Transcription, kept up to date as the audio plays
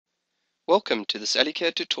Welcome to this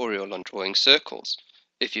AllyCAD tutorial on drawing circles.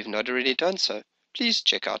 If you've not already done so, please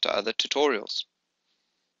check out our other tutorials.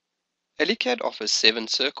 AllyCAD offers 7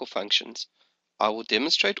 circle functions. I will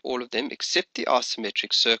demonstrate all of them except the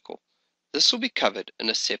isometric circle. This will be covered in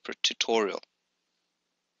a separate tutorial.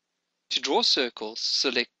 To draw circles,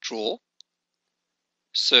 select Draw,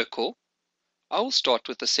 Circle. I will start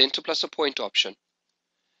with the Center plus a Point option.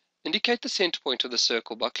 Indicate the center point of the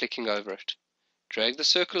circle by clicking over it. Drag the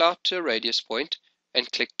circle out to a radius point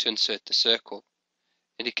and click to insert the circle.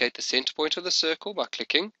 Indicate the center point of the circle by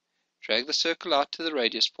clicking, drag the circle out to the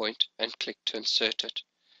radius point and click to insert it.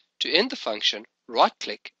 To end the function,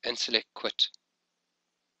 right-click and select Quit.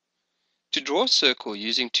 To draw a circle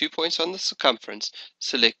using 2 points on the circumference,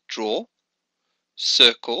 select Draw,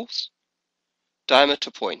 Circles,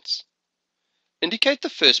 Diameter Points. Indicate the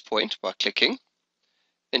first point by clicking.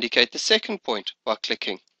 Indicate the second point by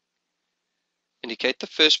clicking. Indicate the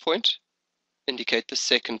first point. Indicate the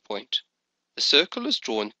second point. The circle is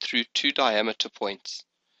drawn through 2 diameter points.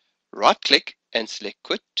 Right-click and select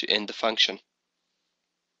Quit to end the function.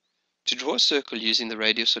 To draw a circle using the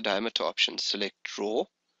radius or diameter option, select Draw,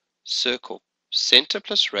 Circle, Center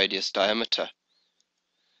plus Radius Diameter.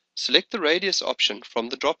 Select the radius option from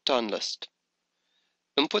the drop-down list.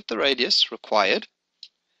 Input the radius required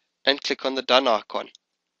and click on the Done icon.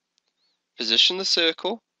 Position the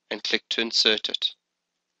circle and click to insert it.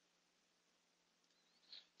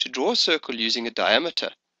 To draw a circle using a diameter,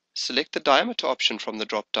 select the diameter option from the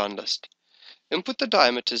drop-down list. Input the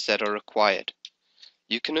diameters that are required.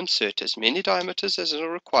 You can insert as many diameters as are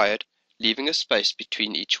required, leaving a space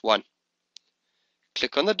between each one.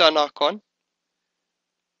 Click on the Done icon,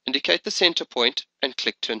 indicate the center point and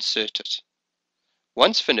click to insert it.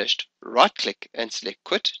 Once finished, right-click and select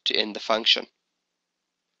Quit to end the function.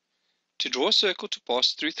 To draw a circle to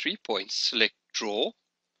pass through 3 points, select Draw,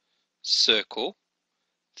 Circle,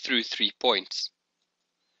 through 3 points.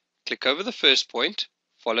 Click over the first point,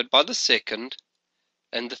 followed by the second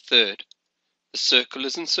and the third. The circle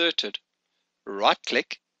is inserted.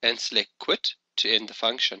 Right-click and select Quit to end the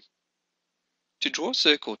function. To draw a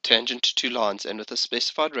circle tangent to 2 lines and with a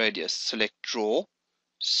specified radius, select Draw,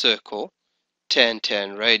 Circle, Tan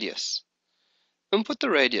Radius. Input the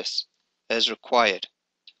radius as required.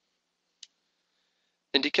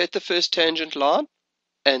 Indicate the first tangent line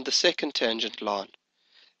and the second tangent line.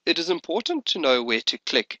 It is important to know where to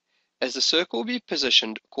click, as the circle will be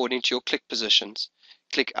positioned according to your click positions.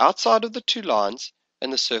 Click outside of the 2 lines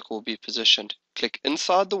and the circle will be positioned. Click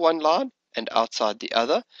inside the one line and outside the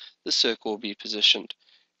other, the circle will be positioned.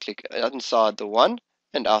 Click inside the one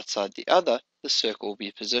and outside the other, the circle will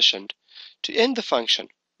be positioned. To end the function,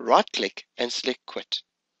 right-click and select Quit.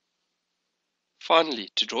 Finally,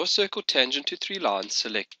 to draw a circle tangent to 3 lines,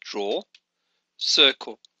 select Draw,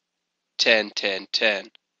 Circle, Tan.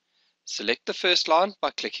 Select the first line by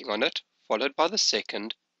clicking on it, followed by the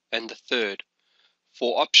second and the third.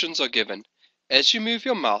 4 options are given. As you move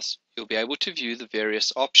your mouse, you'll be able to view the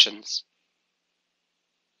various options.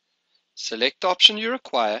 Select the option you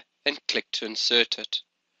require and click to insert it.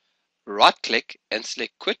 Right-click and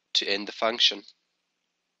select Quit to end the function.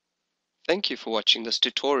 Thank you for watching this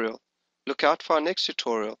tutorial. Look out for our next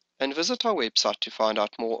tutorial and visit our website to find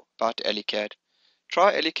out more about AllyCAD.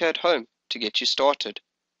 Try AllyCAD Home to get you started.